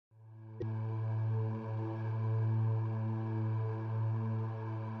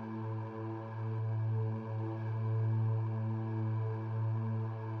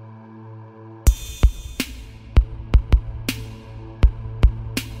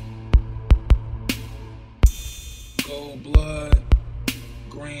Cold blood,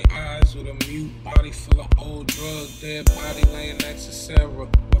 green eyes with a mute body full of old drugs. Dead body laying next to Sarah.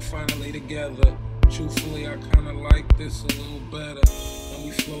 We're finally together. Truthfully, I kinda like this a little better. When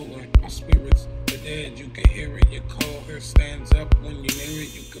we floating, our spirits are dead. You can hear it. Your cold hair stands up when you near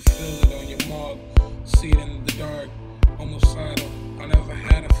it. You can feel it on your mouth. See it in the dark, homicidal. I never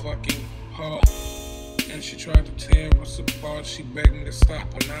had a fucking heart. And she tried to tear us apart. She begged me to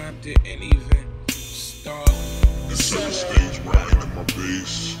stop, and I didn't even start. It's 7 stains riding in my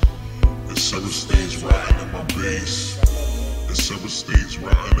base. It's 7 stains riding in my base. It's 7 stains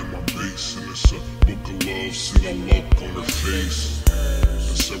riding in my base. And it's a book of love, see the look on her face.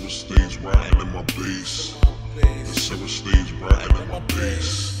 It's 7 stains riding in my base. It's 7 stains riding in my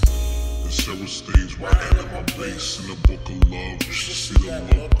base. It's 7 stains riding in my base. In the book of love, you should see the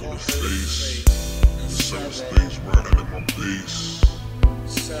look on her face. It's 7 stains riding in my base.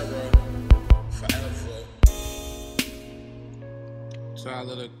 Sarah, forever.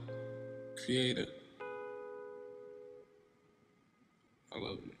 Tyler, the Creator. I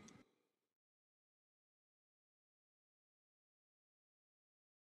love you.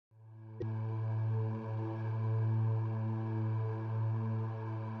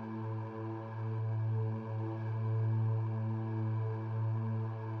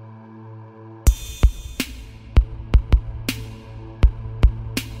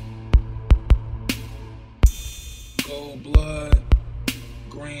 Cold blood,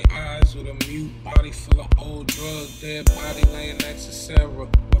 green eyes with a mute body full of old drugs. Dead body laying next to Sarah.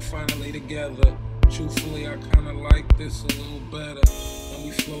 We're finally together. Truthfully, I kinda like this a little better. When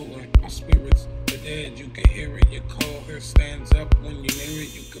we floating, our spirits are dead. You can hear it. Your cold hair stands up when you near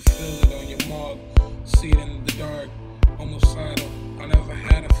it. You can feel it on your mouth. See it in the dark, homicidal. I never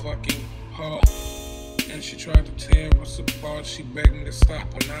had a fucking heart. And she tried to tear us apart. She begged me to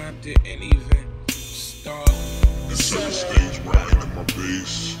stop, and I didn't even start. It's 7 stains riding in my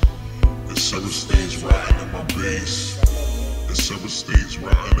base. It's 7 stains riding in my base. It's 7 stains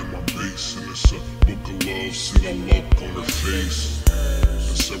riding in my base. And it's a book of love, see the look on her face.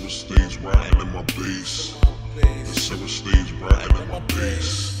 It's 7 stains riding in my base. It's 7 stains riding in my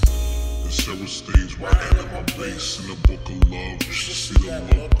base. It's 7 stains riding in my base. In the book of love, you should see the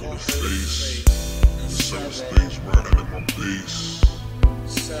look on her face. It's 7 stains riding in my base.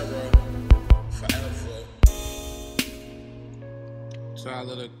 Sarah, forever.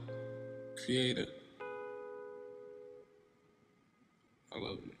 Tyler, the Creator. I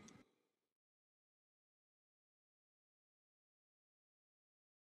love you.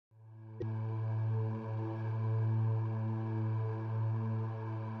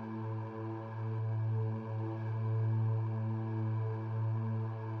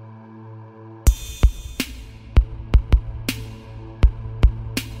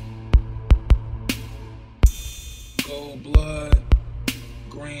 Cold blood,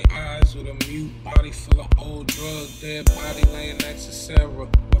 green eyes with a mute body full of old drugs. Dead body laying next to Sarah.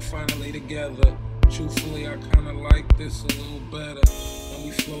 We're finally together. Truthfully, I kinda like this a little better. When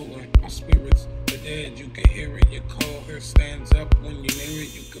we floating, our spirits are dead. You can hear it. Your cold hair stands up when you near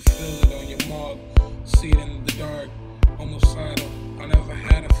it. You can feel it on your mouth. See it in the dark, homicidal. I never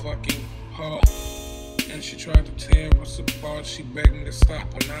had a fucking heart. And she tried to tear us apart. She begged me to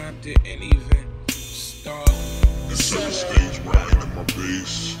stop, and I didn't even start. It's 7 stains riding in my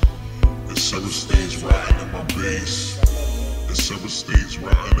base. It's 7 stains riding in my base. It's 7 stains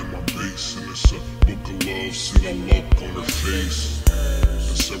riding in my base. And it's a book of love, see the look on her face.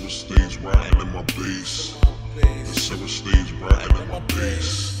 It's 7 stains riding in my base. It's 7 stains riding in my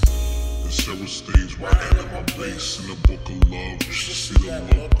base. It's 7 stains riding in my base. In the book of love, you should see the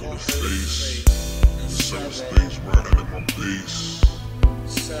look on her face. It's 7 stains riding in my base.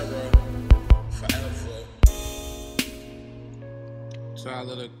 Sarah, forever.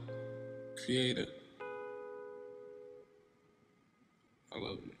 Tyler, the Creator. I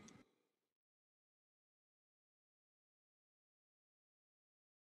love you.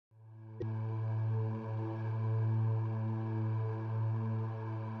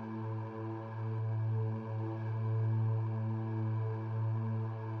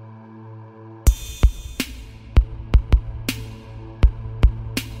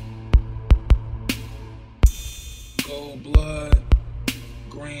 Cold blood,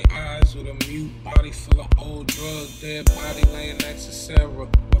 green eyes with a mute body full of old drugs. Dead body laying next to Sarah.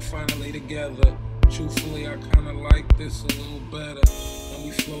 We're finally together. Truthfully, I kinda like this a little better. When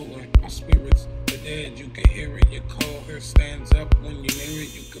we floating, our spirits are dead. You can hear it. Your cold hair stands up when you near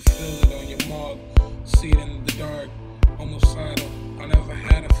it. You can feel it on your mouth. See it in the dark, homicidal. I never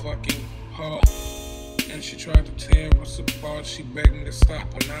had a fucking heart. And she tried to tear us apart. She begged me to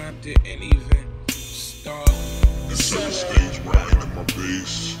stop, and I didn't even start. star. It's 7 stains riding in my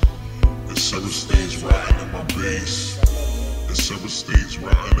bass. It's 7 stains riding in my bass. It's 7 stains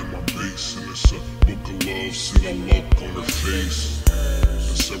riding in my bass. And it's a book of love, see the look on her face.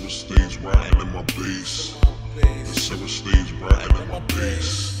 It's 7 stains riding in my bass. It's 7 stains riding in my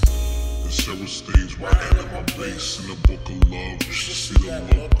bass. It's 7 stains riding in my bass. In the book of love, you should see the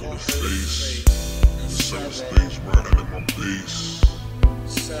look on her face. It's 7 stains riding in my bass.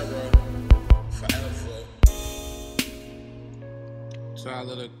 Sarah, forever.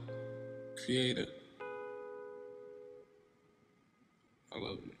 Tyler, the Creator. I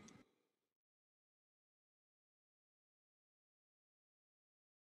love you.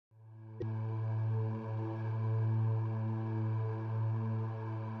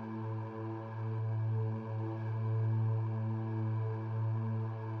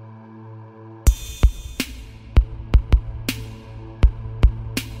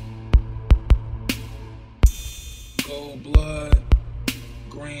 Gold blood,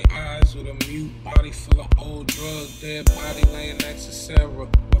 green eyes with a mute body full of old drugs. Dead body laying next to Sarah.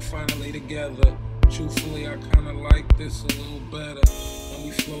 We're finally together. Truthfully, I kinda like this a little better. When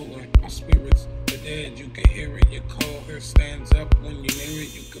we floating, our spirits are dead. You can hear it. Your cold hair stands up when you near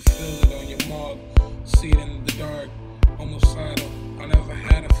it. You can feel it on your mark. See it in the dark, homicidal. I never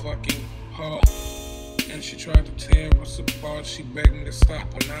had a fucking heart. And she tried to tear us apart. She begged me to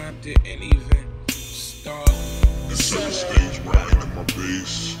stop, and I didn't even start. It's 7 stains riding in my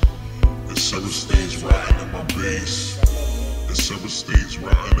bass. It's 7 stains riding in my bass. It's 7 stains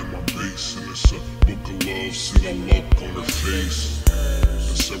riding in my bass. And it's a book of love, see the look on her face.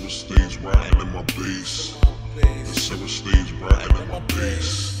 It's 7 stains riding in my bass. It's 7 stains riding in my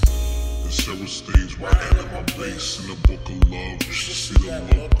bass. It's 7 stains riding in my bass. In the book of love, you should see the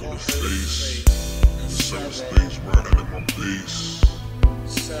look on her face. It's 7 stains riding in my bass.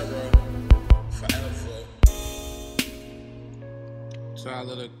 Sarah, forever.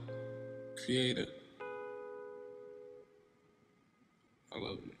 Tyler, the Creator. I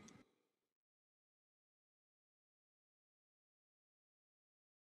love you.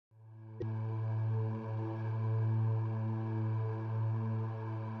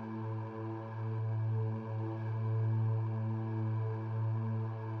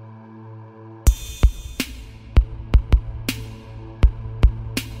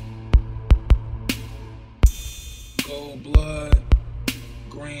 Gold blood,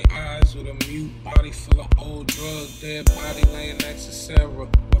 green eyes with a mute body full of old drugs. Dead body laying next to Sarah.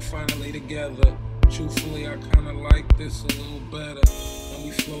 We're finally together. Truthfully, I kinda like this a little better. When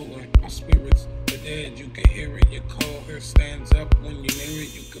we floating, our spirits are dead. You can hear it. Your cold hair stands up when you near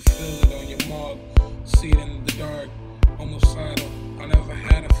it. You can feel it on your mark. See it in the dark, homicidal. I never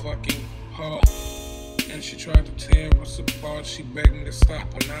had a fucking heart. And she tried to tear us apart. She begged me to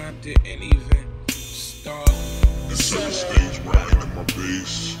stop, and I didn't even start. It's 7 stains riding in my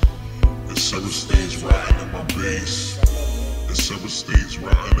bass. It's 7 stains riding in my bass. It's 7 stains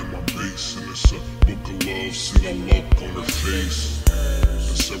riding in my bass. And it's a book of love, see the look on her face.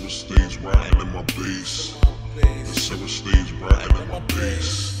 It's 7 stains riding in my bass. It's 7 stains riding in my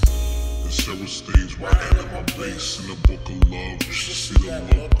bass. It's 7 stains riding in my bass. In the book of love, you should see the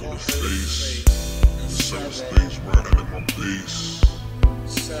look on her face. It's 7 stains riding in my bass.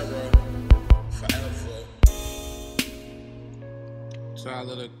 Sarah, forever.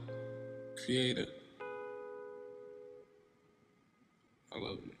 Tyler, the Creator. I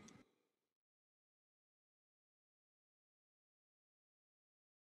love you.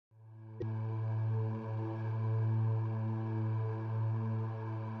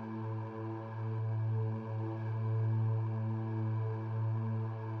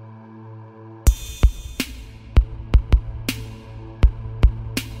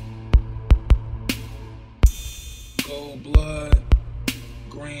 Gold blood,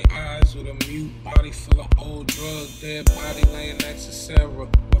 green eyes with a mute body full of old drugs. Dead body laying next to Sarah.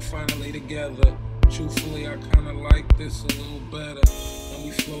 We're finally together. Truthfully, I kinda like this a little better. When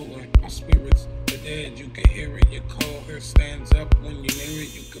we floating, our spirits are dead. You can hear it. Your cold hair stands up when you near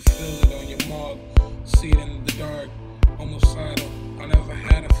it. You can feel it on your mark. See it in the dark, homicidal. I never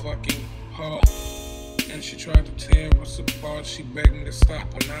had a fucking heart. And she tried to tear us apart. She begged me to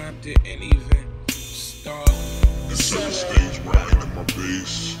stop, and I didn't even start. It's 7 stains riding in my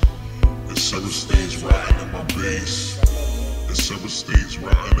bass. It's 7 stains riding in my bass. It's 7 stains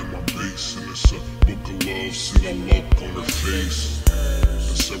riding in my bass. And it's a book of love, see the look on her face.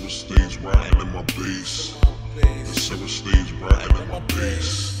 It's 7 stains riding in my bass. It's 7 stains riding in my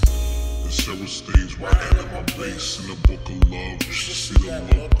bass. It's 7 stains riding in my bass. In the book of love, you should see the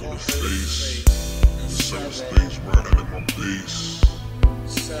look on her face. It's 7 stains riding in my bass.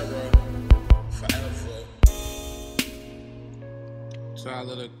 Sarah, forever.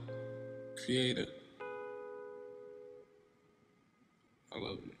 Tyler, the Creator. I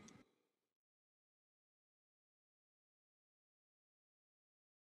love you.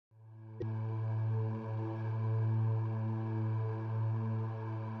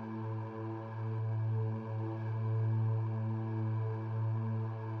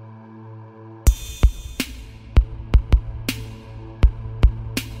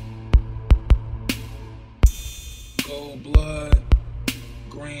 Gold blood,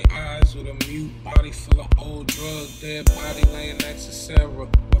 green eyes with a mute body full of old drugs. Dead body laying next to Sarah.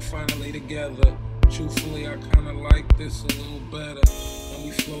 We're finally together. Truthfully, I kinda like this a little better. When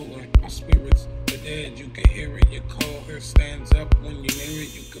we floating, our spirits are dead. You can hear it. Your cold hair stands up when you near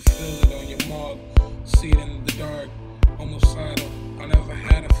it. You can feel it on your mark. See it in the dark, homicidal. I never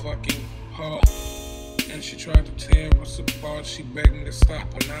had a fucking heart. And she tried to tear us apart. She begged me to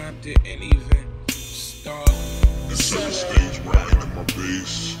stop, and I didn't even start. It's 7 stains riding in my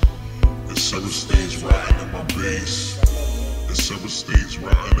bass. It's 7 stains riding in my bass. It's 7 stains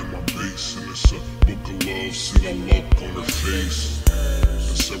riding in my bass. And it's a book of love, see the look on her face.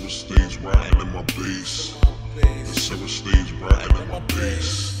 It's 7 stains riding in my bass. It's 7 stains riding in my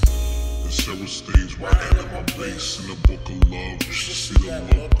bass. It's 7 stains riding in my bass. In the book of love, you should see the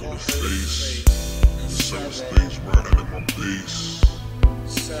look on her face. It's 7 stains riding in my bass.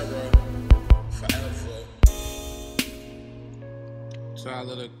 Sarah, forever.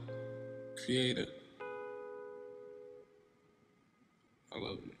 Tyler, the Creator. I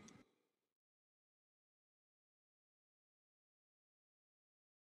love you.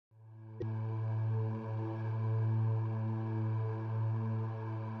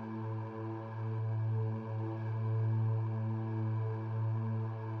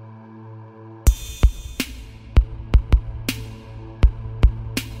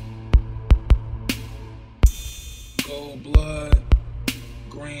 Gold blood,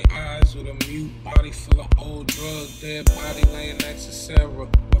 green eyes with a mute body full of old drugs. Dead body laying next to Sarah.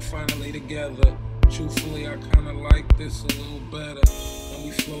 We're finally together. Truthfully, I kinda like this a little better. When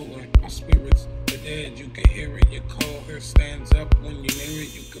we floating, our spirits are dead. You can hear it. Your cold hair stands up when you near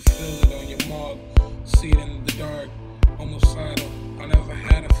it. You can feel it on your mark. See it in the dark, homicidal. I never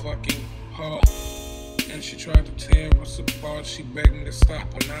had a fucking heart. And she tried to tear us apart. She begged me to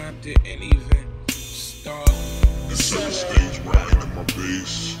stop, and I didn't even start. It's 7 stains riding in my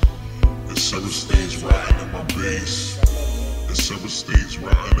bass. It's 7 stains riding in my bass. It's 7 stains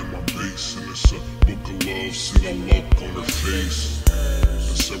riding in my bass. And it's a book of love, see the look on her face.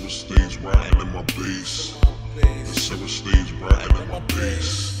 It's 7 stains riding in my bass. It's 7 stains riding in my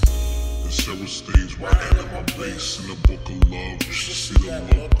bass. It's 7 stains riding in my bass. In the book of love, you should see the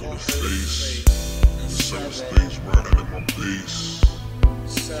look on her face. It's 7 stains riding in my bass.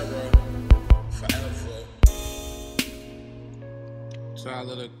 Sarah, forever.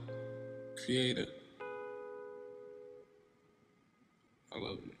 Tyler, the Creator. I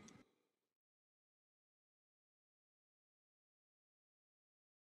love you.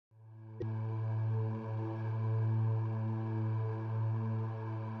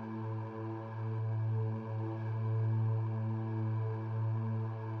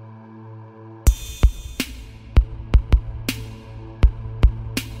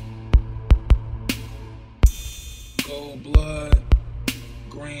 Gold blood,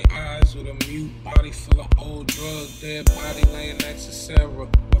 green eyes with a mute body full of old drugs. Dead body laying next to Sarah.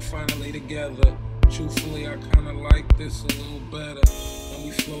 We're finally together. Truthfully, I kinda like this a little better. When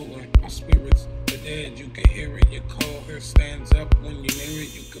we floating, our spirits are dead. You can hear it. Your cold hair stands up when you near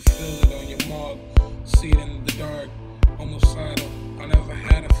it. You can feel it on your mark. See it in the dark, homicidal. I never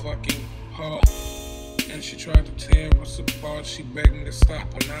had a fucking heart. And she tried to tear us apart. She begged me to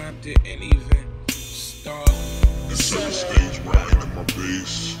stop, and I didn't even start. It's 7 stains riding in my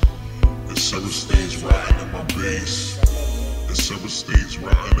bass. It's 7 stains riding in my bass. It's 7 stains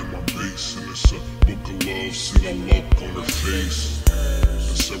riding in my bass. And it's a book of love, see the look on her face.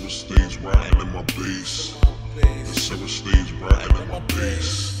 It's 7 stains riding in my bass. It's 7 stains riding in my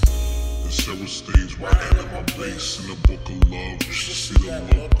bass. It's 7 stains riding in my bass. In the book of love, you should see the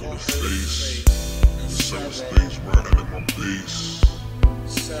look on her face. It's 7 stains riding in my bass.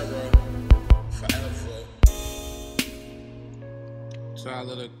 Sarah, forever.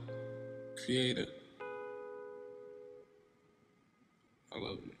 Tyler, the Creator. I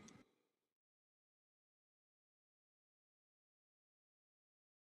love you.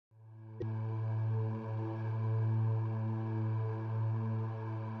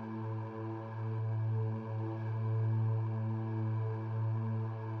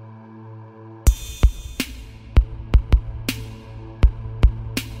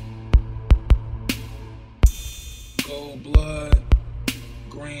 Gold blood,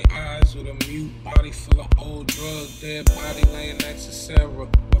 Green eyes with a mute body full of old drugs. Dead body laying next to Sarah.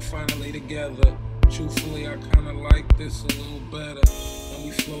 We're finally together. Truthfully, I kinda like this a little better. When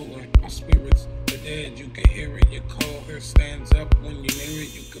we floating, our spirits are dead. You can hear it. Your cold hair stands up when you near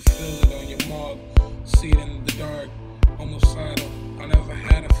it. You can feel it on your mark. See it in the dark. Homicidal. I never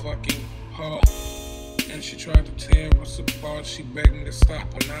had a fucking heart. And she tried to tear us apart. She begged me to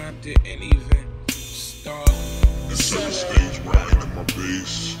stop, and I didn't even start. It's 7 stains riding in my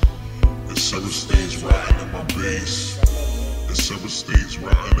bass. It's 7 stains riding in my bass. It's 7 stains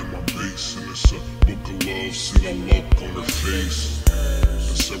riding in my bass. And it's a book of love, see the look on her face.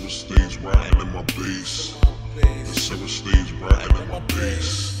 It's 7 stains riding in my bass. It's 7 stains riding in my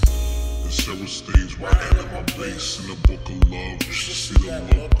bass. It's 7 stains riding in my bass. In the book of love, you should see the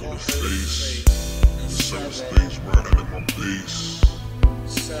look on her face. It's 7 stains riding in my bass.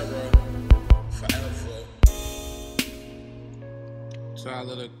 Sarah, forever.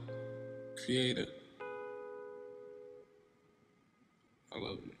 Tyler, the Creator. I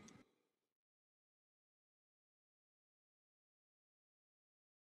love you.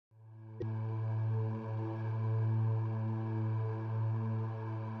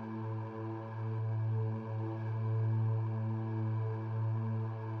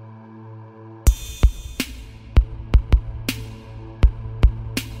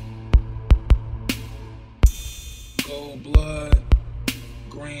 Gold blood,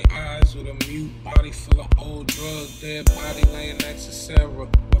 green eyes with a mute body full of old drugs. Dead body laying next to Sarah.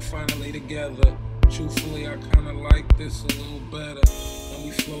 We're finally together. Truthfully, I kinda like this a little better. When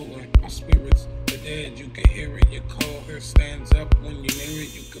we floating, our spirits are dead. You can hear it. Your cold hair stands up when you near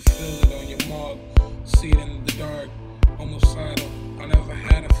it. You can feel it on your mark. See it in the dark. Homicidal. I never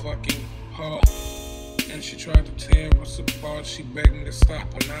had a fucking heart. And she tried to tear us apart. She begged me to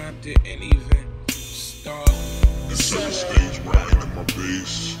stop, and I didn't even start. It's 7 stains riding in my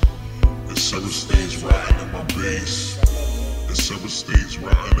bass. It's 7 stains riding in my bass. It's 7 stains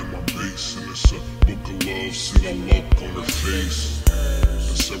riding in my bass. And it's a book of love, see the look on her face.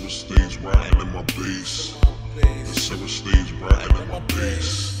 It's 7 stains riding in my bass. It's 7 stains riding in my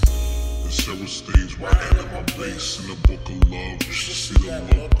bass. It's 7 stains riding in my bass. In the book of love, you should see the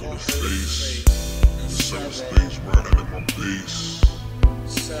look on her face. It's 7 stains riding in my bass.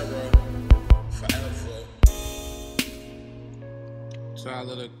 Sarah, forever.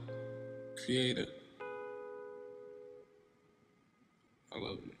 Tyler, the Creator. I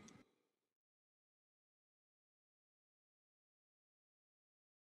love you.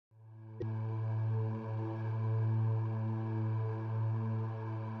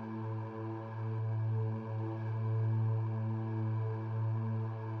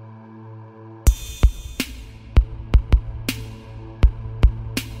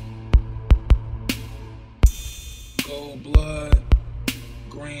 Gold blood,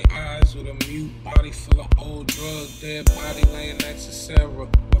 green eyes with a mute body full of old drugs. Dead body laying next to Sarah.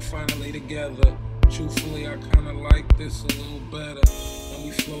 We're finally together. Truthfully, I kinda like this a little better. When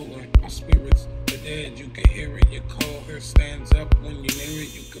we floating, our spirits are dead. You can hear it. Your cold hair stands up when you near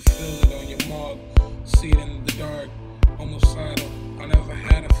it. You can feel it on your mark. See it in the dark. Homicidal. I never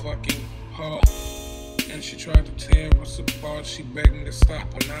had a fucking heart. And she tried to tear us apart. She begged me to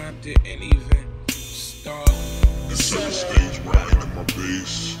stop, and I didn't even start. It's 7 stains riding in my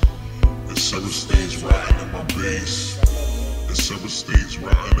bass. It's 7 stains riding in my bass. It's 7 stains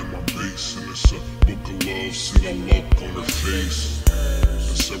riding in my bass. And it's a book of love, see the look on her face.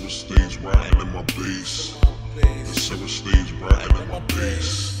 It's 7 stains riding in my bass. It's 7 stains riding in my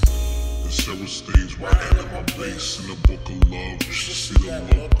bass. It's 7 stains riding in my bass. In the book of love, you should see the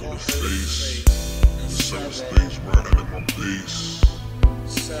look on her face. It's 7 stains riding in my bass.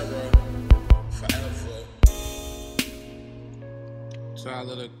 Sarah, forever.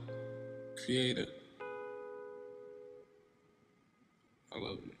 Tyler, the Creator. I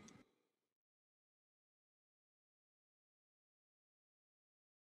love you.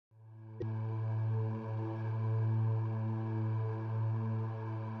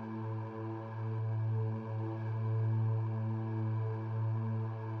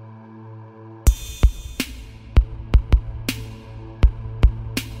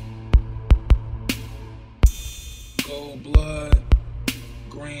 Gold blood,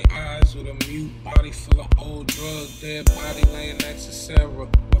 green eyes with a mute body full of old drugs. Dead body laying next to Sarah.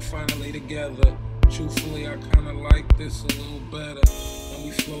 We're finally together. Truthfully, I kinda like this a little better. When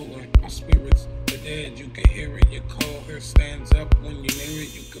we floating, our spirits are dead. You can hear it. Your cold hair stands up when you near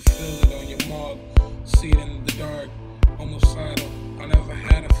it. You can feel it on your mark. See it in the dark. Homicidal. I never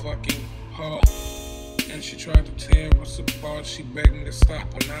had a fucking heart. And she tried to tear us apart. She begged me to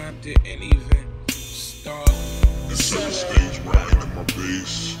stop, and I didn't even start. star. It's 7 stains riding in my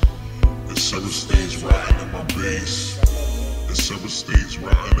bass. It's 7 stains riding in my bass. It's 7 stains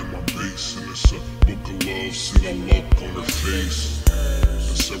riding in my bass. And it's a book of love, see the look on her face.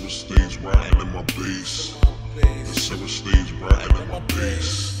 It's 7 stains riding in my bass. It's 7 stains riding in my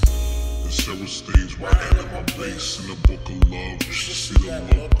bass. It's 7 stains riding in my bass. In the book of love, you should see the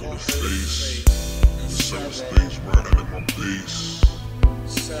look on her face. It's 7 stains riding in my bass.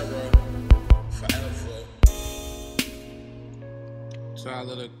 Sarah, forever.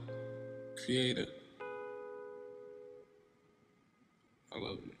 Tyler, the Creator. I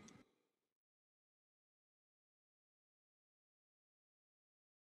love you.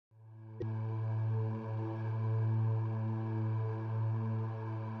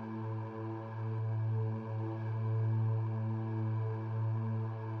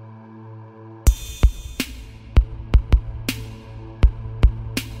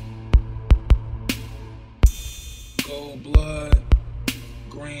 Gold blood,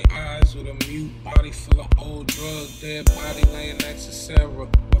 green eyes with a mute body full of old drugs. Dead body laying next to Sarah.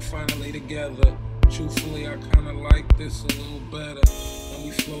 We're finally together. Truthfully, I kinda like this a little better. When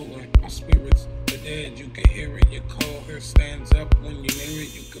we floating, our spirits are dead. You can hear it. Your cold hair stands up when you near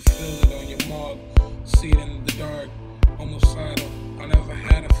it. You can feel it on your mark. See it in the dark, homicidal. I never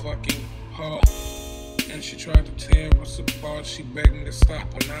had a fucking heart. And she tried to tear us apart. She begged me to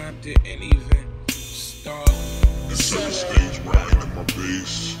stop, and I didn't even start. It's 7 stains riding in my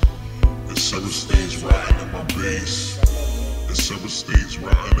bass. It's 7 stains riding in my bass. It's 7 stains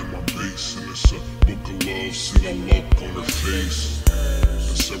riding in my bass. And it's a book of love, see the look on her face.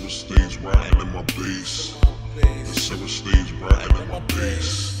 It's 7 stains riding in my bass. It's 7 stains riding in my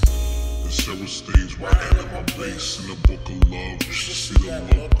bass. It's 7 stains riding in my bass. In the book of love, you should see the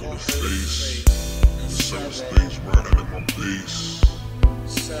look on her face. It's 7 stains riding in my bass.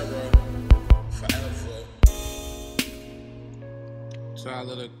 Sarah, forever.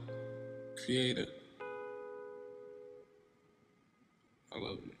 Tyler, the Creator. I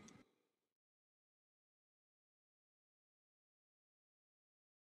love you.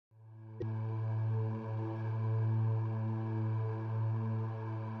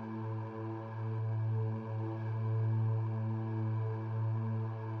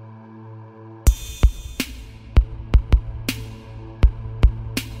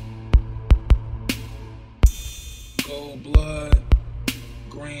 Gold blood,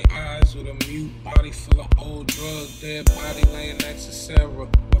 green eyes with a mute body full of old drugs. Dead body laying next to Sarah.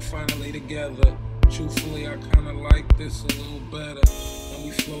 We're finally together. Truthfully, I kinda like this a little better. When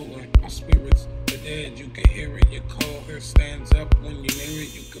we floating, our spirits are dead. You can hear it. Your cold hair stands up when you near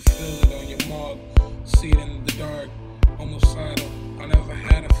it. You can feel it on your mark. See it in the dark, homicidal. I never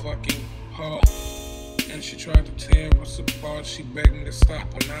had a fucking heart. And she tried to tear us apart. She begged me to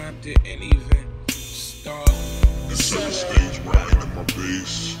stop, and I didn't even start. It's 7 stains riding in my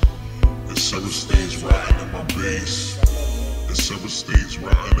bass. It's 7 stains riding in my bass. It's 7 stains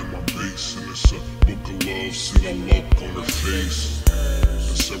riding in my bass. And it's a book of love, see the look on her face.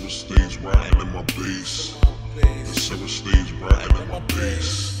 It's 7 stains riding in my bass. It's 7 stains riding in my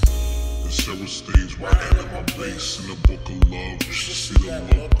bass. It's 7 stains riding in my bass. In the book of love, you should see the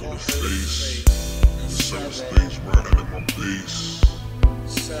look on her face. It's 7 stains riding in my bass.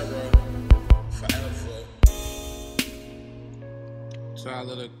 Sarah, forever.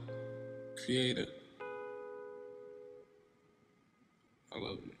 Tyler, the Creator. I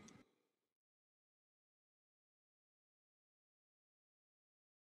love you.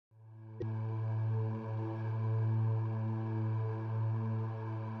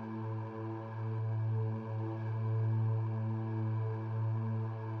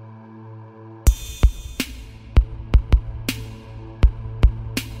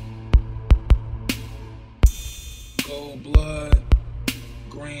 Gold blood,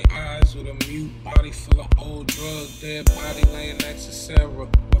 green eyes with a mute body full of old drugs. Dead body laying next to Sarah.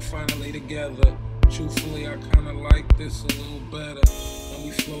 We're finally together. Truthfully, I kinda like this a little better. When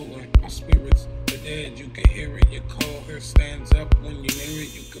we floating, our spirits are dead. You can hear it. Your cold hair stands up when you near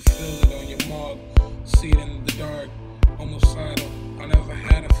it. You can feel it on your mark. See it in the dark, homicidal. I never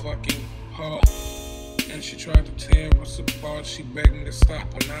had a fucking heart. And she tried to tear us apart. She begged me to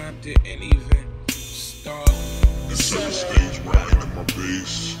stop, and I didn't even start. It's 7 stains riding in my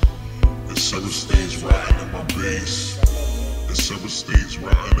bass. It's 7 stains riding in my bass. It's 7 stains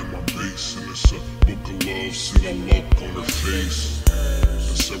riding in my bass. And it's a book of love, see the look on her face.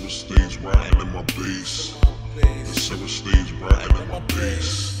 It's 7 stains riding in my bass. It's 7 stains riding in my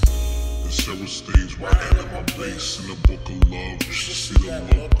bass. It's 7 stains riding in my bass. In the book of love, you should see the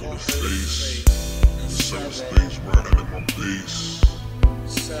look on her face. It's 7 stains riding in my bass.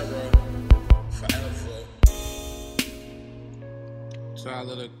 Sarah, forever.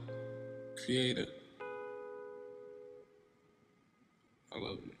 Tyler, the Creator. I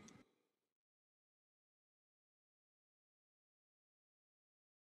love you.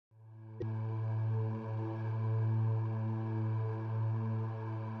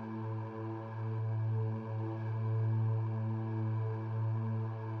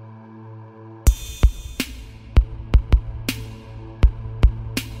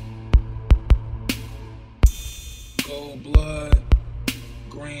 Gold blood,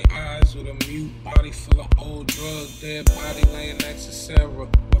 green eyes with a mute body full of old drugs. Dead body laying next to Sarah.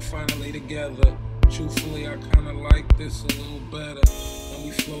 We're finally together. Truthfully, I kinda like this a little better. When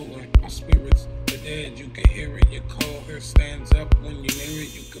we floating, our spirits are dead. You can hear it. Your cold hair stands up when you near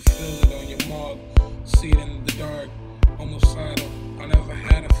it. You can feel it on your mark. See it in the dark, homicidal. I never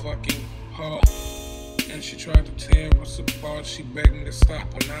had a fucking heart. And she tried to tear us apart. She begged me to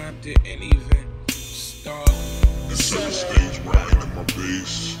stop, and I didn't even start. It's 7 stains riding in my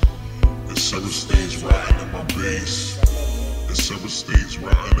bass. It's 7 stains riding in my bass. It's 7 stains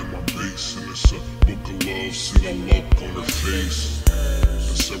riding in my bass. And it's a book of love, see the look on her face.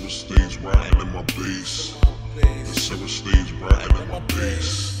 It's 7 stains riding in my bass. It's 7 stains riding in my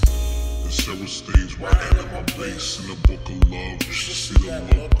bass. It's 7 stains riding in my bass. In the book of love, you should see the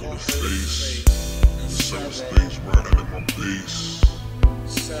look on her face. It's 7 stains riding in my bass.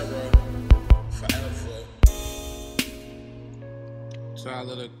 Sarah, forever.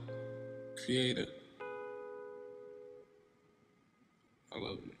 Tyler, the Creator. I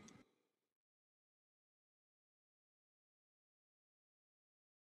love you.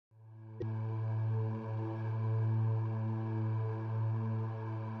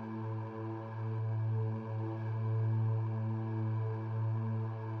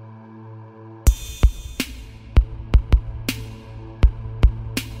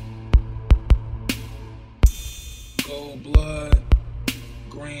 Gold blood,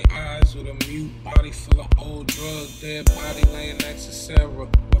 green eyes with a mute body full of old drugs. Dead body laying next to Sarah.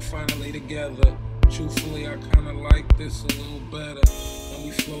 We're finally together. Truthfully, I kinda like this a little better. When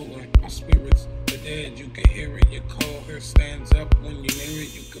we floating, our spirits are dead. You can hear it. Your cold hair stands up when you near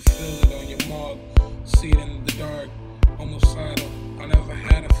it. You can feel it on your mark. See it in the dark, homicidal. I never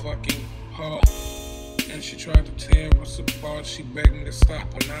had a fucking heart. And she tried to tear us apart. She begged me to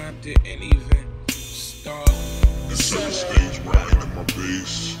stop, and I didn't even start. It's 7 stains riding in my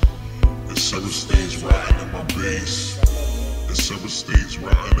bass. It's 7 stains riding in my bass. It's 7 stains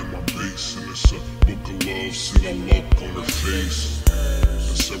riding in my bass. And it's a book of love, see the look on her face.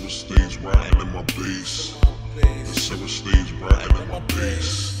 It's 7 stains riding in my bass. It's 7 stains riding in my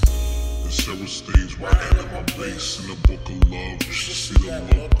bass. It's 7 stains riding in my bass. In the book of love, you should see the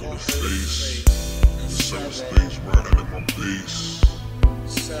look on her face. It's 7 stains riding in my bass.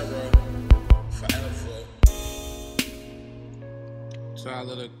 Sarah, forever.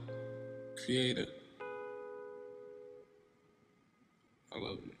 Tyler, the Creator. I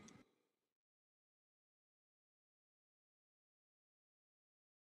love you.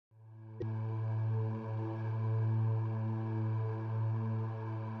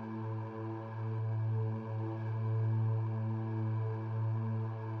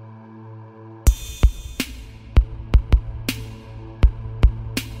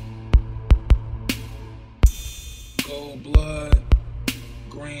 Gold blood,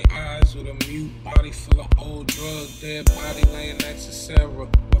 green eyes with a mute body full of old drugs. Dead body laying next to Sarah.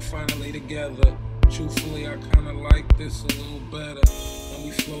 We're finally together. Truthfully, I kinda like this a little better. When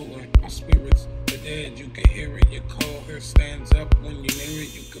we floating, our spirits are dead. You can hear it. Your cold hair stands up when you near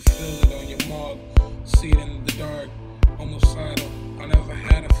it. You can feel it on your mark. See it in the dark, homicidal. I never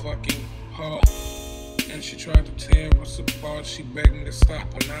had a fucking heart. And she tried to tear us apart. She begged me to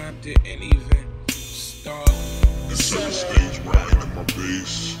stop, and I didn't even start. It's 7 stains riding in my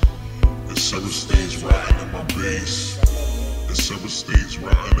bass. It's 7 stains riding in my bass. It's 7 stains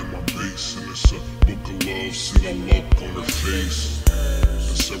riding in my bass. And it's a book of love, see the look on her face.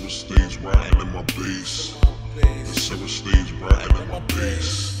 It's 7 stains riding in my bass. It's 7 stains riding in my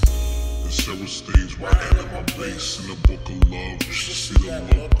bass. It's 7 stains riding in my bass. In the book of love, you should see the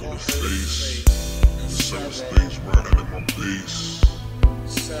look on her face. It's 7 stains riding in my bass.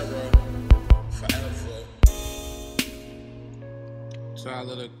 Sarah, forever.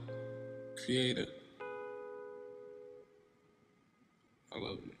 Tyler, the Creator. I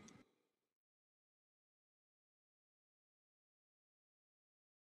love you.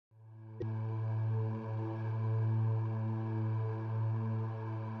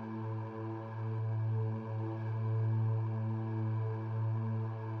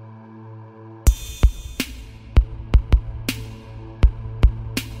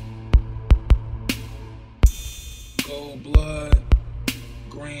 Gold blood,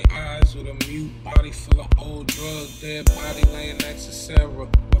 Green eyes with a mute body full of old drugs. Dead body laying next to Sarah.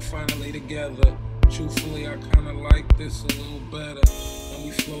 We're finally together. Truthfully, I kinda like this a little better. When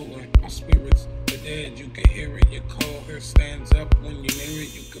we floating, our spirits are dead. You can hear it. Your cold hair stands up when you near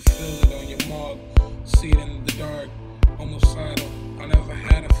it. You can feel it on your mark. See it in the dark. Homicidal. I never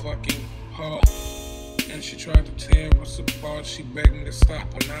had a fucking heart. And she tried to tear us apart. She begged me to stop,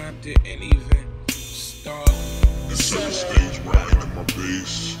 and I didn't even start. It's 7 stains riding in my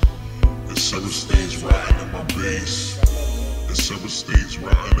bass. It's 7 stains riding in my bass. It's 7 stains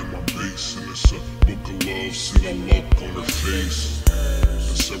riding in my bass. And it's a book of love, see the look on her face.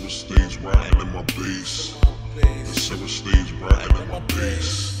 It's 7 stains riding in my bass. It's 7 stains riding in my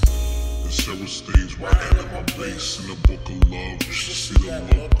bass. It's 7 stains riding in my bass. In the book of love, you should see the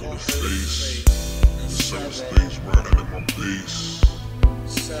look on her face. It's 7 stains riding in my bass.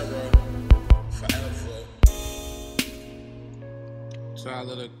 Sarah, forever.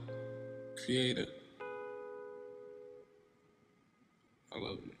 Tyler, the Creator. I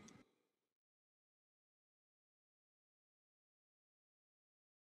love you.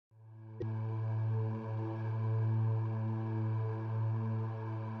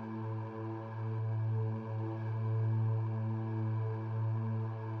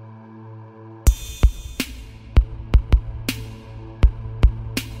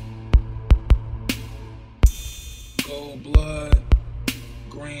 Gold blood,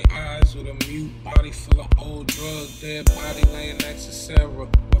 green eyes with a mute body full of old drugs. Dead body laying next to Sarah.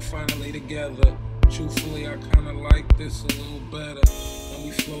 We're finally together. Truthfully, I kinda like this a little better. When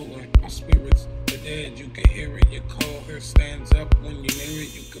we floating, our spirits are dead. You can hear it. Your cold hair stands up when you near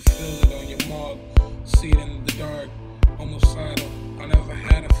it. You can feel it on your mark. See it in the dark. Homicidal. I never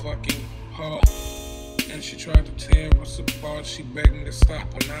had a fucking heart. And she tried to tear us apart. She begged me to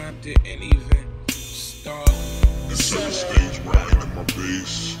stop, and I didn't even start. It's 7 stains riding in my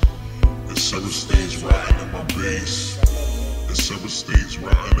bass. It's 7 stains riding in my bass. It's 7 stains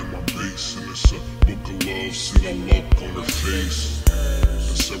riding in my bass. And it's a book of love, see the look on her face.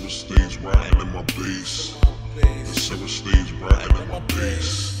 It's 7 stains riding in my bass. It's 7 stains riding in my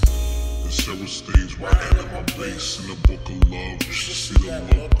bass. It's 7 stains riding in my bass. In the book of love, you should see the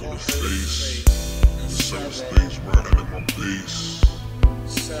look on her face. It's 7 stains riding in my bass.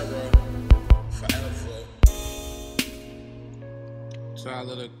 Sarah, forever.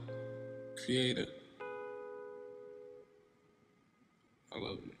 Tyler, the Creator. I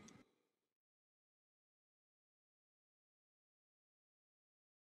love you.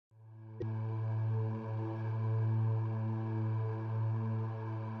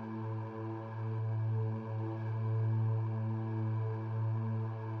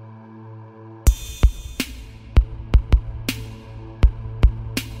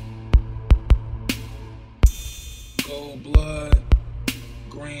 Gold blood,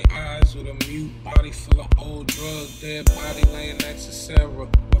 green eyes with a mute body full of old drugs. Dead body laying next to Sarah.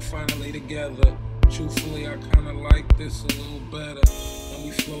 We're finally together. Truthfully, I kinda like this a little better. When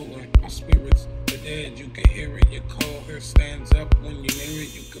we floating, our spirits are dead. You can hear it. Your cold hair stands up when you near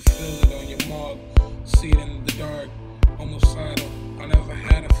it. You can feel it on your mark. See it in the dark. Homicidal. I never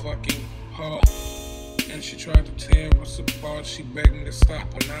had a fucking heart. And she tried to tear us apart. She begged me to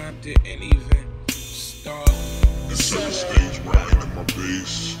stop, and I didn't even start. It's 7 stains riding in my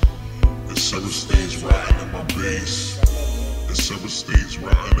bass. It's 7 stains riding in my bass. It's 7 stains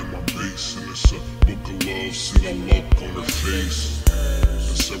riding in my bass. And it's a book of love, see the look on her face.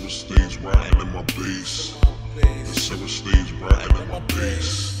 It's 7 stains riding in my bass. It's 7 stains riding in my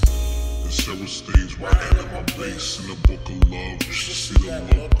bass. It's 7 stains riding in my bass. In the book of love, you should see the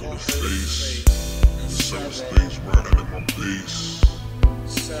look on her face. It's 7 stains riding in my bass.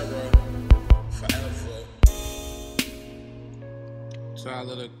 Sarah, forever.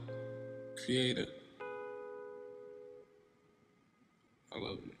 Tyler, the Creator. I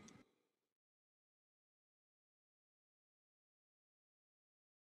love you.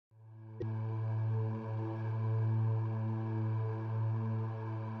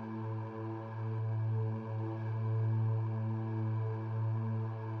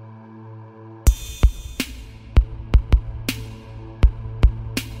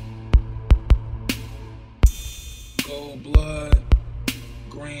 Gold blood,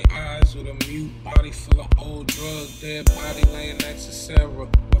 green eyes with a mute body full of old drugs. Dead body laying next to Sarah.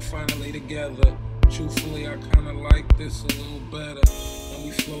 We're finally together. Truthfully, I kinda like this a little better. When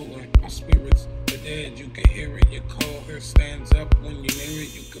we floating, our spirits are dead. You can hear it. Your cold hair stands up when you near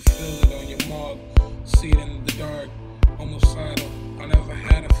it. You can feel it on your mark. See it in the dark. Homicidal. I never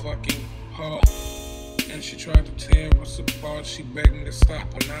had a fucking heart. And she tried to tear us apart. She begged me to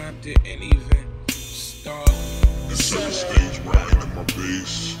stop, and I didn't even start. star. It's 7 stains riding in my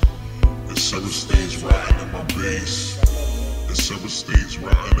bass. It's 7 stains riding in my bass. It's 7 stains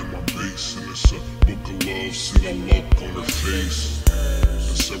riding in my bass. And it's a book of love, see the look on her face.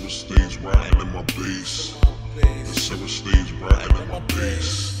 It's 7 stains riding in my bass. It's 7 stains riding in my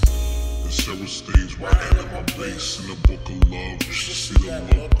bass. It's 7 stains riding in my bass. In the book of love, you should see the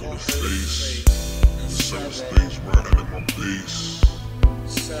look on her face. It's 7 stains riding in my bass.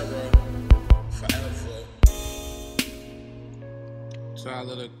 Sarah, forever.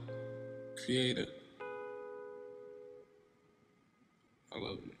 Tyler, the Creator. I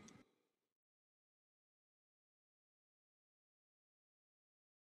love you.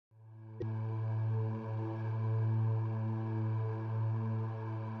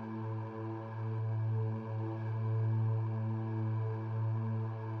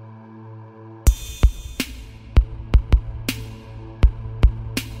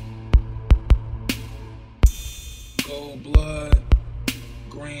 Gold blood,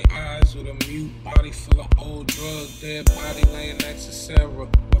 green eyes with a mute body full of old drugs. Dead body laying next to Sarah.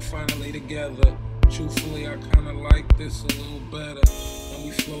 We're finally together. Truthfully, I kinda like this a little better. When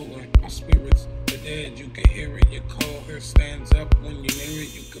we floating, our spirits are dead. You can hear it. Your cold hair stands up when you near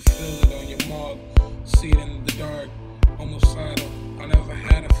it. You can feel it on your mark. See it in the dark, homicidal. I never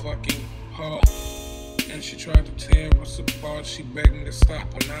had a fucking heart. And she tried to tear us apart. She begged me to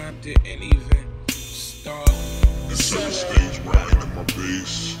stop, and I didn't even start. It's 7 stains riding in my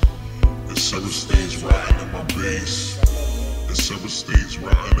bass. It's 7 stains riding in my bass. It's 7 stains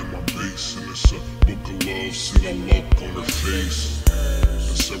riding in my bass. And it's a book of love, see the look on her face.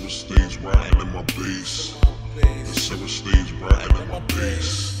 It's 7 stains riding in my bass. It's 7 stains riding in my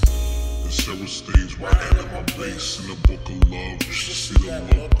bass. It's 7 stains riding in my bass. In the book of love, you should see the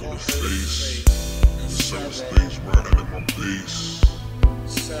look on her face. It's 7 stains riding in my bass.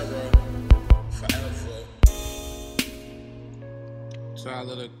 Sarah, forever.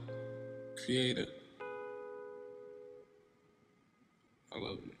 Tyler, the Creator. I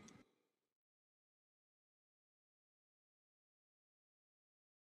love you.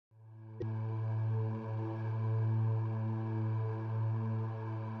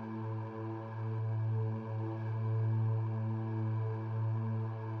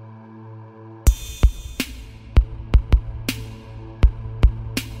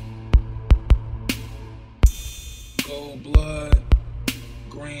 Gold blood,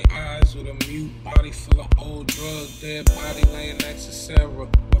 green eyes with a mute body full of old drugs. Dead body laying next to Sarah.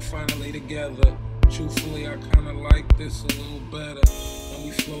 We're finally together. Truthfully, I kinda like this a little better. When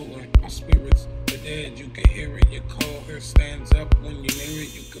we floating, our spirits are dead. You can hear it. Your cold hair stands up when you near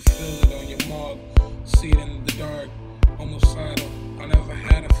it. You can feel it on your mark. See it in the dark, homicidal. I never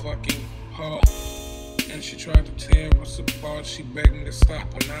had a fucking heart. And she tried to tear us apart. She begged me to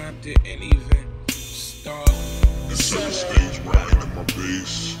stop, and I didn't even start. It's 7 stains riding in my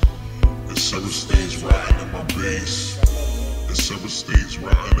bass. It's 7 stains riding in my bass. It's 7 stains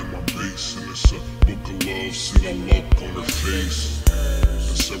riding in my bass. And it's a book of love, see the look on her face.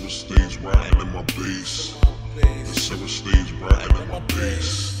 It's 7 stains riding in my bass. It's 7 stains riding in my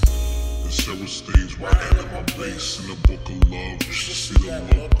bass. It's 7 stains riding in my bass. In the book of love, you should see the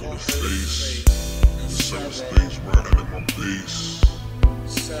look on her face. It's 7 stains riding in my bass.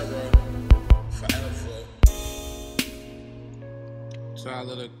 Sarah, forever.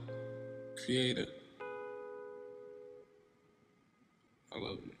 Tyler, the Creator. I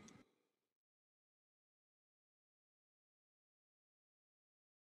love you.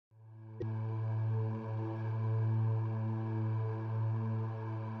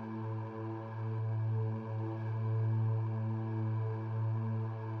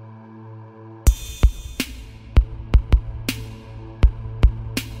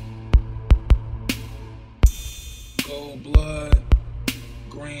 Gold blood,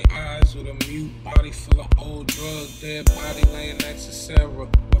 green eyes with a mute body full of old drugs. Dead body laying next to Sarah.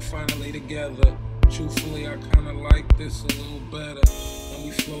 We're finally together. Truthfully, I kinda like this a little better. When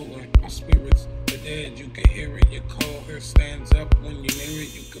we floating, our spirits are dead. You can hear it. Your cold hair stands up when you near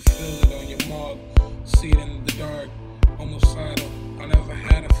it. You can feel it on your mark. See it in the dark, homicidal. I never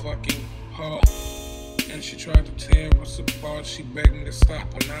had a fucking heart. And she tried to tear us apart. She begged me to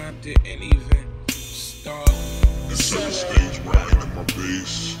stop, and I didn't even start. It's 7 stains riding in my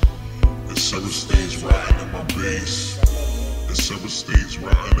bass. It's 7 stains riding in my bass. It's 7 stains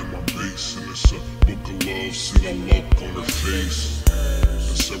riding in my bass. And it's a book of love, see the look on her face.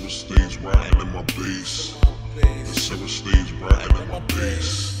 It's 7 stains riding in my bass. It's 7 stains riding in my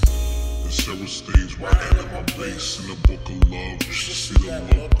bass. It's 7 stains riding in my bass. In the book of love, you should see the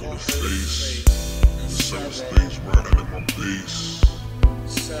look on her face. It's 7 stains riding in my bass.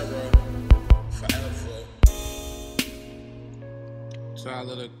 Sarah, forever.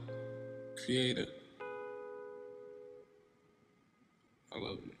 Tyler, the Creator. I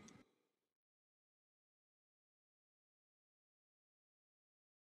love you.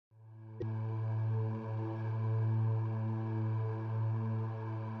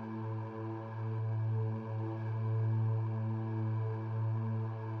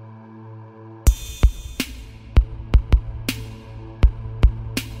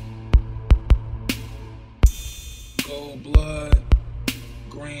 Gold blood,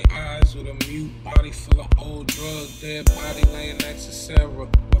 green eyes with a mute body full of old drugs. Dead body laying next to Sarah.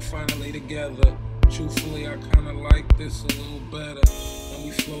 We're finally together. Truthfully, I kinda like this a little better. When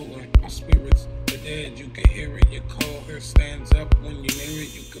we floating, our spirits are dead. You can hear it. Your cold hair stands up when you near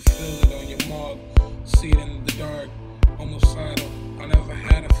it. You can feel it on your mark. See it in the dark, homicidal. I never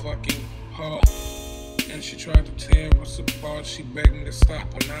had a fucking heart. And she tried to tear us apart. She begged me to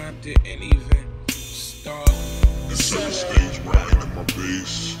stop, and I didn't even start. It's 7 stains riding in my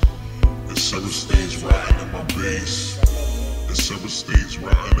bass. It's 7 stains riding in my bass. It's 7 stains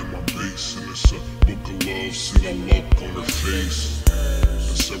riding in my bass. And it's a book of love, see the look on her face.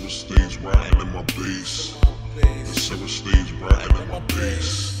 It's 7 stains riding in my bass. It's 7 stains riding in my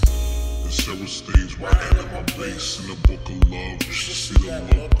bass. It's 7 stains riding in my bass. In the book of love, you should see the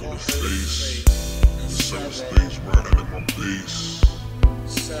look on her face. It's 7 stains riding in my bass.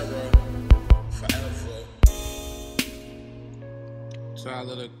 Sarah, forever.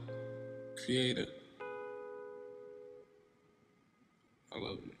 Tyler, the Creator. I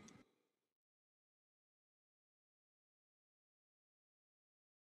love you.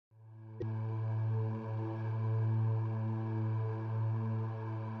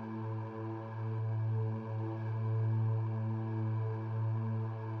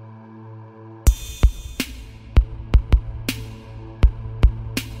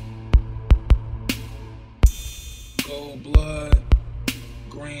 Gold blood,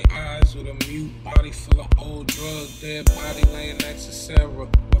 green eyes with a mute body full of old drugs. Dead body laying next to Sarah.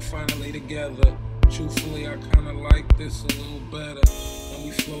 We're finally together. Truthfully, I kinda like this a little better. When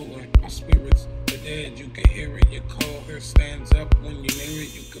we floating, our spirits are dead. You can hear it. Your cold hair stands up when you near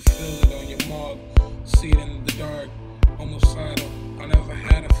it. You can feel it on your mark. See it in the dark, homicidal. I never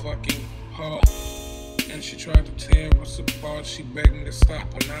had a fucking heart. And she tried to tear us apart. She begged me to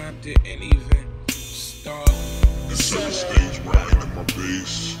stop, and I didn't even start. It's 7 stains riding in my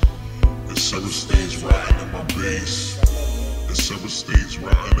bass. It's 7 stains riding in my bass. It's 7 stains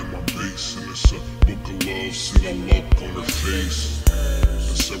riding in my bass. And it's a book of love, see the look on her face.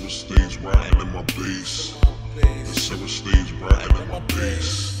 It's 7 stains riding in my bass. It's 7 stains riding in my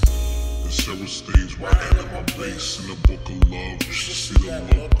bass. It's 7 stains riding in my bass. In the book of love, you should see the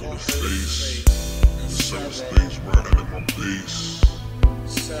look on her face. It's 7 stains riding in my bass.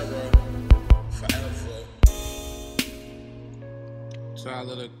 Sarah, forever.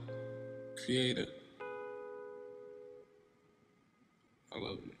 Tyler, the Creator. I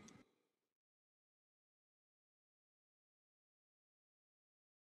love you.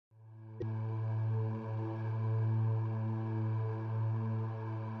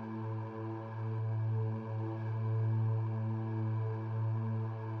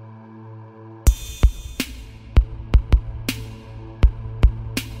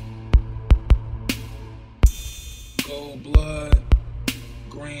 Gold blood,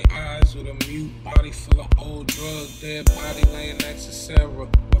 green eyes with a mute body full of old drugs. Dead body laying next to Sarah.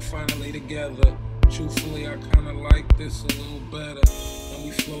 We're finally together. Truthfully, I kinda like this a little better. When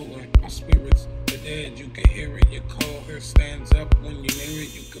we floating, our spirits are dead. You can hear it. Your cold hair stands up when you near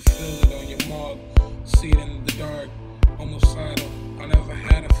it. You can feel it on your mark. See it in the dark, homicidal. I never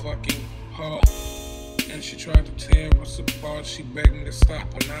had a fucking heart. And she tried to tear us apart. She begged me to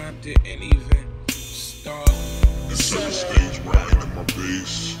stop, and I didn't even start. It's 7 stains riding in my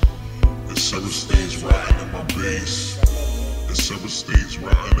bass. It's 7 stains riding in my bass. It's 7 stains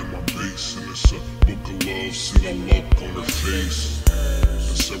riding in my bass. And it's a book of love, see the look on her face.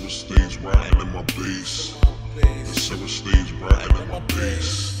 It's 7 stains riding in my bass. It's 7 stains riding in my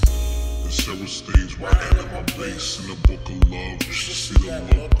bass. It's 7 stains riding in my bass. In the book of love, you should see the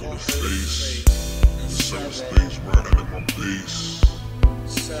look on her face. It's 7 stains riding in my bass.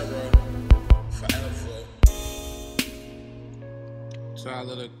 Sarah, forever.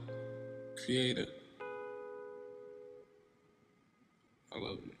 Tyler, the Creator. I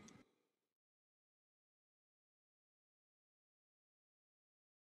love you.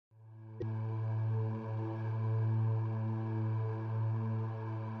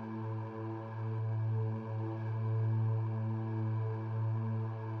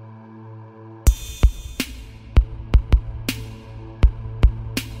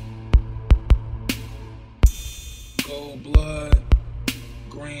 Gold blood,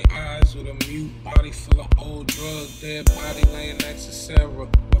 Green eyes with a mute body full of old drugs. Dead body laying next to Sarah.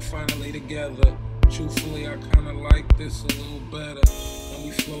 We're finally together. Truthfully, I kinda like this a little better. When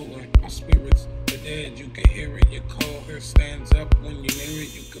we floating, our spirits are dead. You can hear it. Your cold hair stands up when you near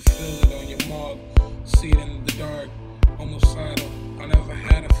it. You can feel it on your mark. See it in the dark. Homicidal. I never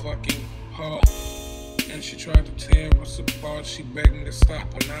had a fucking heart. And she tried to tear us apart. She begged me to stop,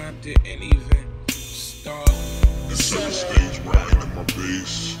 and I didn't even start. It's 7 stains riding in my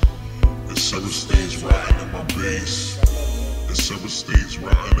bass. It's 7 stains riding in my bass. It's 7 stains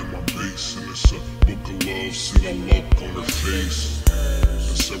riding in my bass. And it's a book of love, see the look on her face.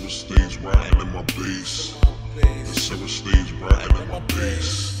 It's 7 stains riding in my bass. It's 7 stains riding in my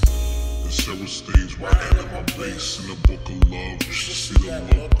bass. It's 7 stains riding in my bass. In the book of love, you should see the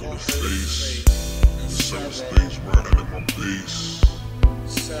look on her face. It's 7 stains riding in my bass.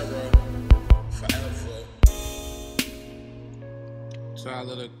 Sarah, forever.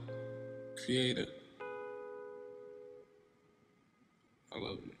 Tyler, the Creator. I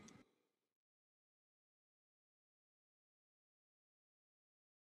love you.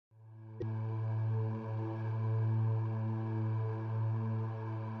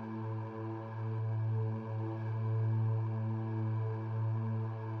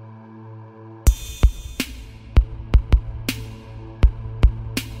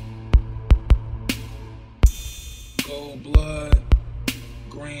 Gold blood,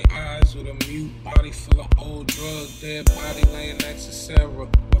 green eyes with a mute body full of old drugs. Dead body laying next to Sarah.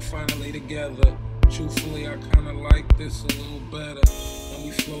 We're finally together. Truthfully, I kinda like this a little better. When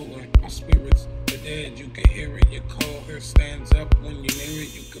we floating, our spirits are dead. You can hear it. Your cold hair stands up when you near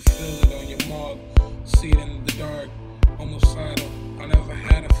it. You can feel it on your mark. See it in the dark. Homicidal. I never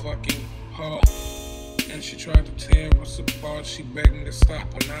had a fucking heart. And she tried to tear us apart. She begged me to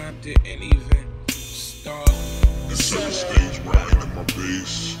stop, and I didn't even start. It's 7 stains riding in my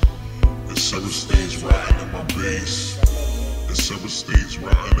bass. It's 7 stains riding in my bass. It's 7 stains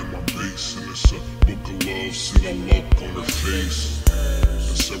riding in my bass. And it's a book of love, see the look on her face.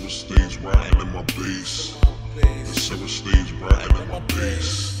 It's 7 stains riding in my bass. It's 7 stains riding in my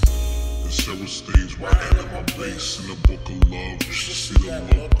bass. It's 7 stains riding in my bass. In the book of love, you should see the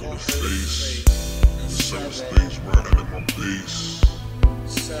look on her face. It's 7 stains riding in my bass.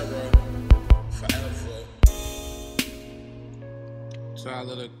 Sarah, forever.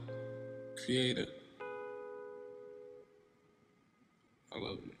 Tyler, the Creator. I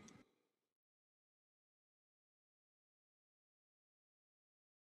love you.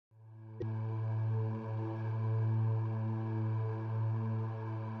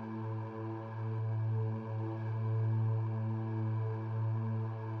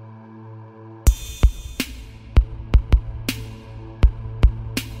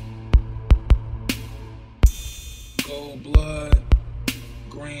 Gold blood,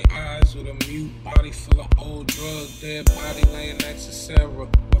 green eyes with a mute body full of old drugs. Dead body laying next to Sarah.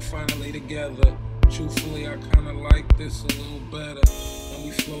 We're finally together. Truthfully, I kinda like this a little better. When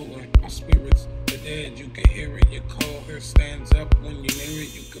we floating, our spirits are dead. You can hear it. Your cold hair stands up when you near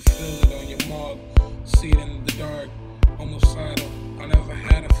it. You can feel it on your mark. See it in the dark. Homicidal. I never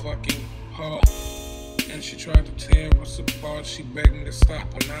had a fucking heart. And she tried to tear us apart. She begged me to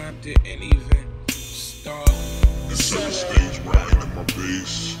stop, and I didn't even start. It's 7 stains riding in my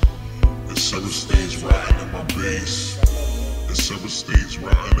bass. It's 7 stains riding in my bass. It's 7 stains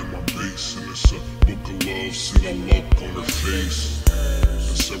riding in my bass. And it's a book of love, see the look on her face.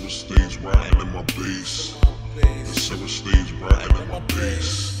 It's 7 stains riding in my bass. It's 7 stains riding in my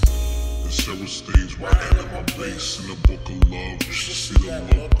bass. It's 7 stains riding in my bass. In the book of love, you should see the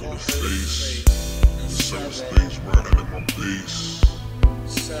look on her face. It's 7 stains riding in my bass.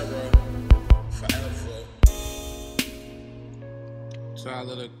 Sarah, forever.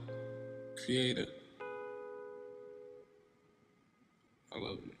 Tyler, the Creator. I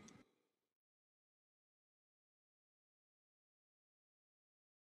love you.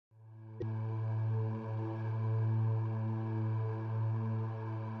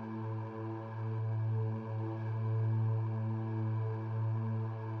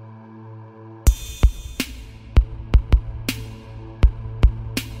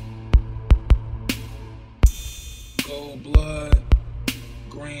 Gold blood,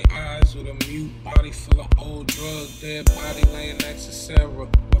 green eyes with a mute body full of old drugs. Dead body laying next to Sarah.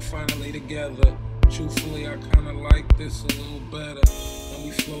 We're finally together. Truthfully, I kinda like this a little better. When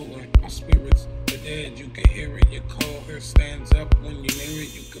we floating, our spirits are dead. You can hear it. Your cold hair stands up when you near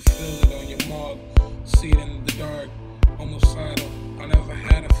it. You can feel it on your mark. See it in the dark. Homicidal. I never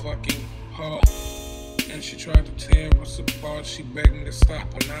had a fucking heart. And she tried to tear us apart. She begged me to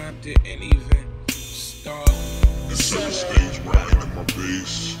stop, and I didn't even start. star. It's 7 stains riding in my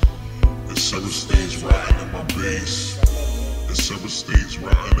bass. It's 7 stains riding in my bass. It's 7 stains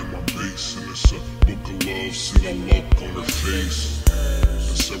riding in my bass. And it's a book of love, see the look on her face.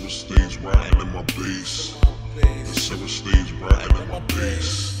 It's 7 stains riding in my bass. It's 7 stains riding in my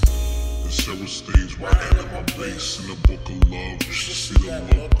bass. It's 7 stains riding in my bass. In the book of love, you should see the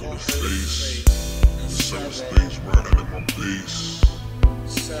look on her face. It's 7 stains riding in my bass.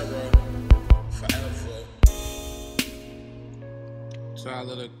 Sarah, forever.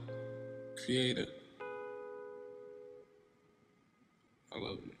 Tyler, the Creator. I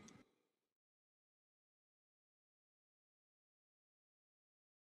love you.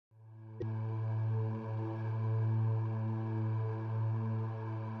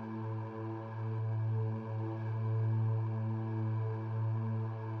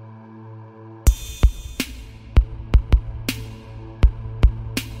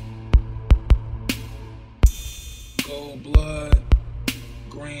 Gold blood,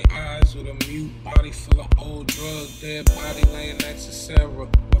 green eyes with a mute body full of old drugs. Dead body laying next to Sarah.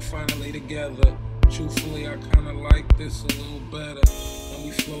 We're finally together. Truthfully, I kinda like this a little better. When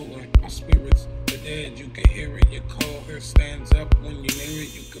we floating, our spirits are dead. You can hear it. Your cold hair stands up when you near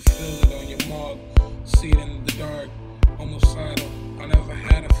it. You can feel it on your mark. See it in the dark, homicidal. I never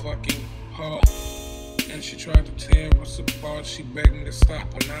had a fucking heart. And she tried to tear us apart. She begged me to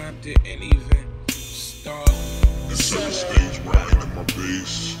stop, and I didn't even start. It's 7 stains riding in my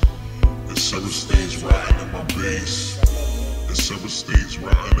bass. It's 7 stains riding in my bass. It's 7 stains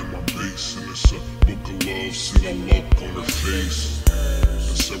riding in my bass. And it's a book of love, see the look on her face.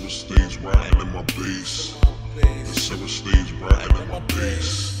 It's 7 stains riding in my bass. It's 7 stains riding in my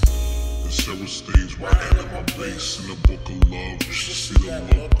bass. It's 7 stains riding in my bass. In the book of love, you should see the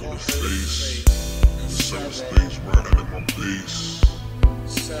look on her face. It's 7 stains riding in my bass.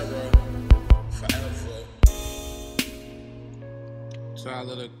 Sarah, forever.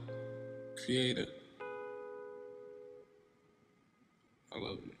 Tyler, the Creator. I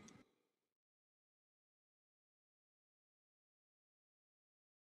love you.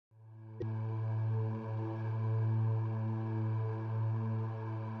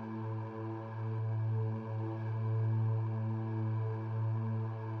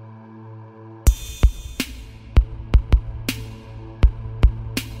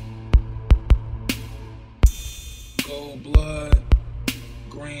 Gold blood,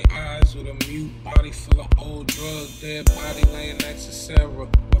 green eyes with a mute body full of old drugs. Dead body laying next to Sarah.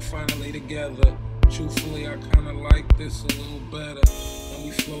 We're finally together. Truthfully, I kinda like this a little better. When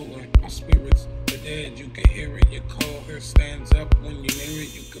we floating, our spirits are dead. You can hear it. Your cold hair stands up when you near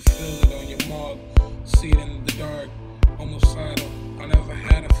it. You can feel it on your mark. See it in the dark, homicidal. I never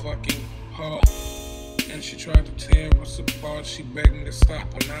had a fucking heart. And she tried to tear us apart. She begged me to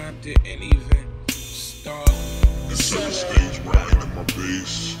stop, and I didn't even start. It's 7 stains riding in my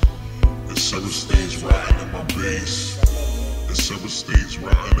bass. It's 7 stains riding in my bass. It's 7 stains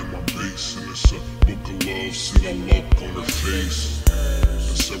riding in my bass. And it's a book of love, see the look on her face.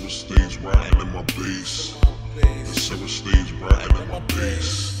 It's 7 stains riding in my bass. It's 7 stains riding in my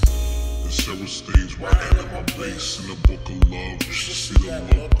bass. It's 7 stains riding in my bass. In the book of love, you should see the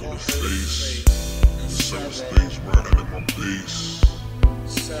look on her face. It's 7 stains riding in my bass.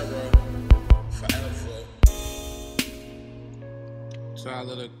 Sarah, forever.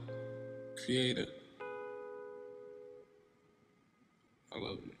 Tyler, the Creator. I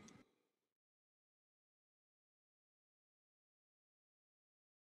love you.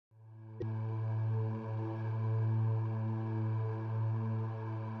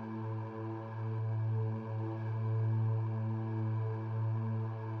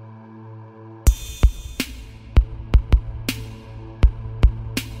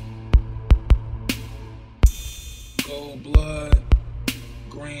 Gold blood,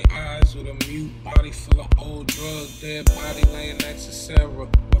 green eyes with a mute body full of old drugs. Dead body laying next to Sarah.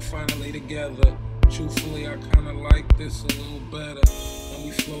 We're finally together. Truthfully, I kinda like this a little better. When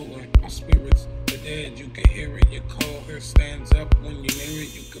we floating, our spirits are dead. You can hear it. Your cold hair stands up when you near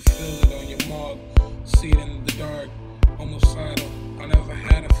it. You can feel it on your mark. See it in the dark, homicidal. I never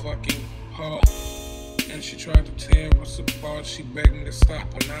had a fucking heart. And she tried to tear us apart. She begged me to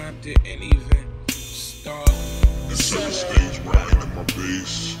stop, and I didn't even start. It's 7 stains riding in my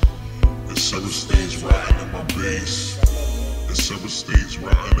bass. It's 7 stains riding in my bass. It's 7 stains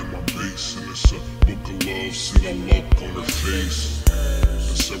riding in my bass. And it's a book of love, see the look on her face.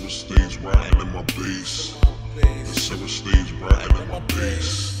 It's 7 stains riding in my bass. It's 7 stains riding in my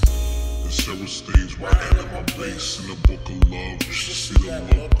bass. It's 7 stains riding in my bass. In the book of love, you should see the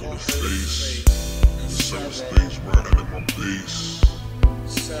look on her face. It's 7 stains riding in my bass.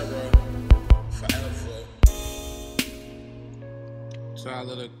 Sarah, forever.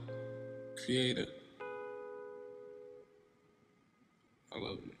 Tyler, the Creator. I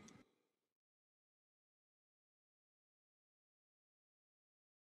love you.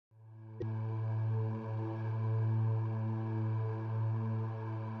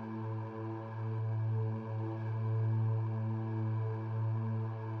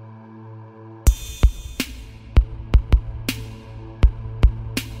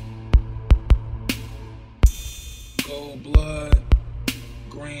 Gold blood,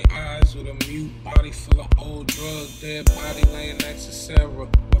 green eyes with a mute body full of old drugs. Dead body laying next to Sarah.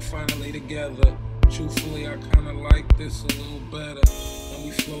 We're finally together. Truthfully, I kinda like this a little better. When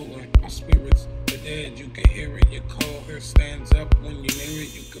we floating, our spirits are dead. You can hear it. Your cold hair stands up when you near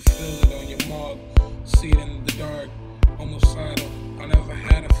it. You can feel it on your mark. See it in the dark, homicidal. I never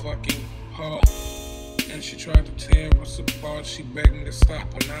had a fucking heart. And she tried to tear us apart. She begged me to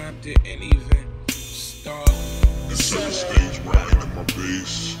stop, and I didn't even start. It's 7 stains riding in my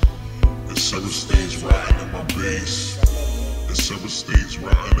bass. It's 7 stains riding in my bass. It's 7 stains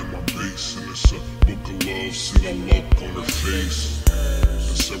riding in my bass. And it's a book of love, see the look on her face.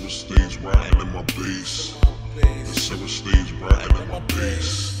 It's 7 stains riding in my bass. It's 7 stains riding in my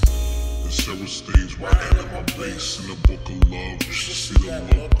bass. It's 7 stains riding in my bass. In the book of love, you should see the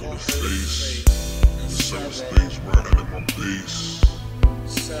look on her face. It's 7 stains riding in my bass.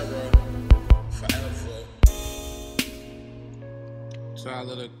 Sarah, forever.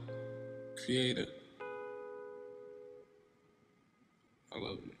 Tyler, the Creator. I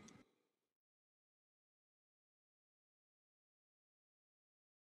love you.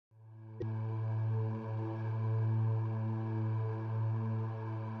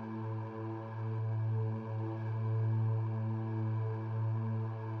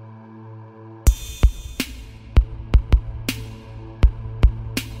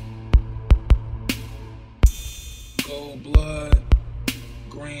 Gold blood,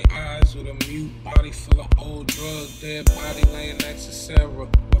 green eyes with a mute body full of old drugs. Dead body laying next to Sarah.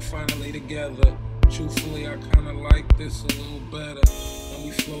 We're finally together. Truthfully, I kinda like this a little better. When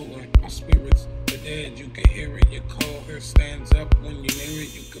we floating, our spirits are dead. You can hear it. Your cold hair stands up when you near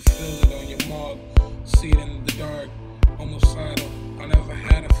it. You can feel it on your mark. See it in the dark, homicidal. I never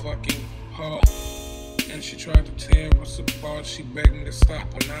had a fucking heart. And she tried to tear us apart. She begged me to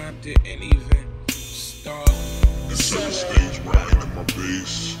stop, and I didn't even start. It's 7 stains riding in my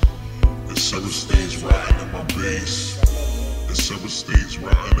bass. It's 7 stains riding in my bass. It's 7 stains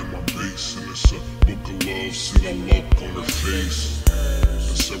riding in my bass. And it's a book of love, see the look on her face.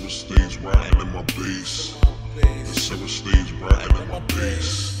 It's 7 stains riding in my bass. It's 7 stains riding in my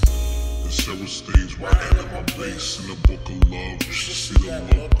bass. It's 7 stains riding in my bass. In the book of love, you should see the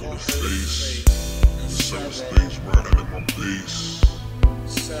look on her face. It's 7 stains riding in my bass.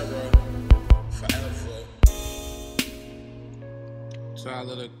 Sarah, forever.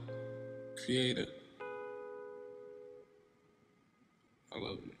 Tyler, the Creator. I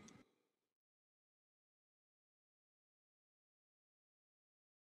love you.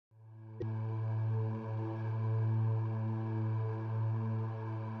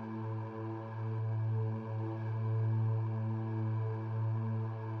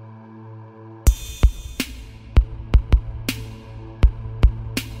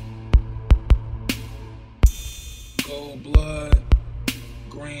 Gold blood,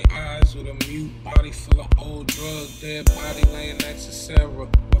 green eyes with a mute body full of old drugs. Dead body laying next to Sarah.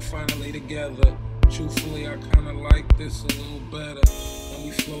 We're finally together. Truthfully, I kinda like this a little better. When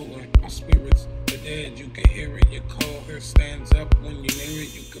we floating, our spirits are dead. You can hear it. Your cold hair stands up when you near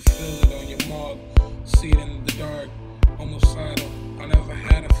it. You can feel it on your mark. See it in the dark, homicidal. I never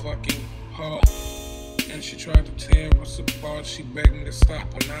had a fucking heart. And she tried to tear us apart. She begged me to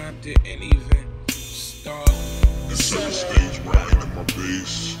stop, and I didn't even start. It's 7 stains riding in my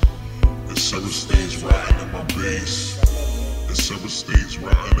bass. It's 7 stains riding in my bass. It's 7 stains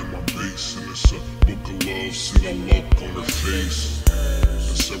riding in my bass. And it's a book of love, see the look on her face.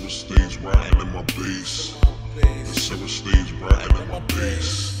 It's 7 stains riding in my bass. It's 7 stains riding in my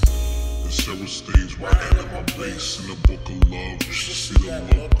bass. It's 7 stains riding in my bass. In the book of love, you should see the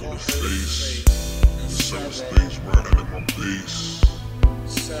look on her face. It's 7 stains riding in my bass.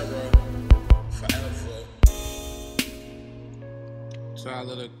 Sarah, forever.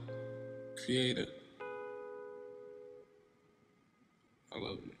 Tyler, the Creator.